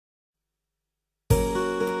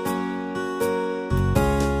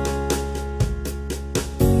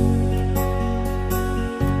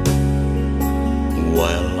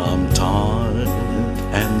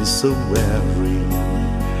so weary,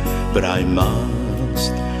 but I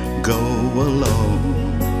must go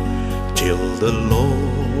alone till the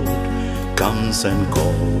Lord comes and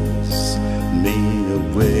calls me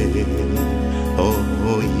away.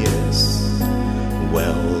 Oh yes,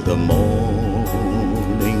 well, the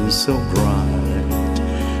morning's so bright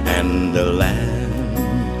and the land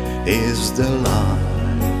is the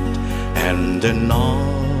light, and the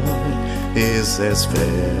night is as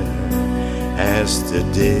fair as the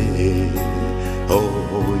day.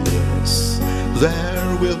 Oh yes,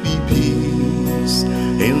 there will be peace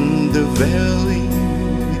in the valley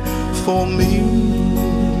for me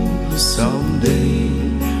someday.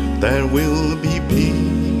 There will be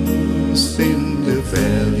peace in the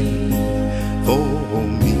valley for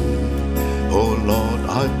me. Oh Lord,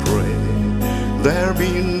 I pray there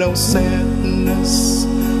be no sadness,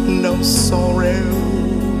 no sorrow,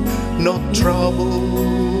 no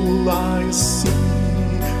trouble I see.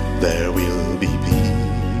 There will be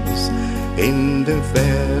peace in the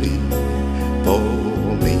valley for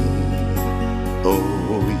me.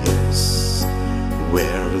 Oh yes,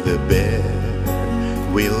 where the bear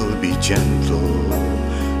will be gentle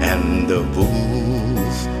and the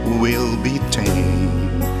wolf will be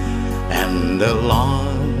tame, and the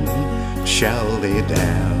lion shall lay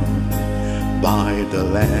down by the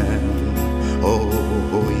lamb.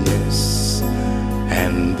 Oh yes,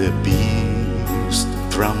 and the beast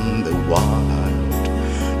from the wild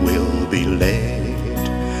will be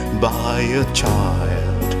led by a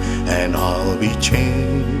child, and I'll be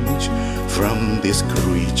changed from this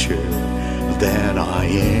creature that I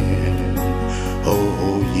am.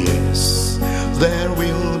 Oh yes, there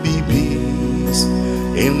will be peace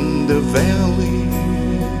in the valley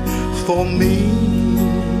for me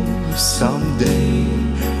someday.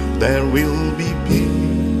 There will be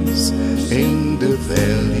peace in the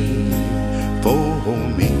valley for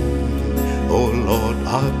me. Oh Lord,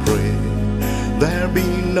 I pray there be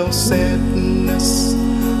no sadness,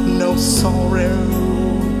 no sorrow,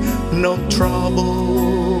 no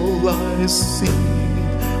trouble I see.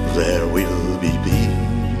 There will be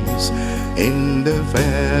peace in the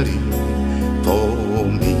valley for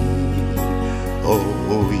me.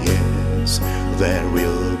 Oh yes, there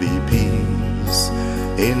will be peace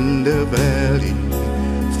in the valley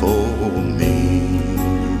for me.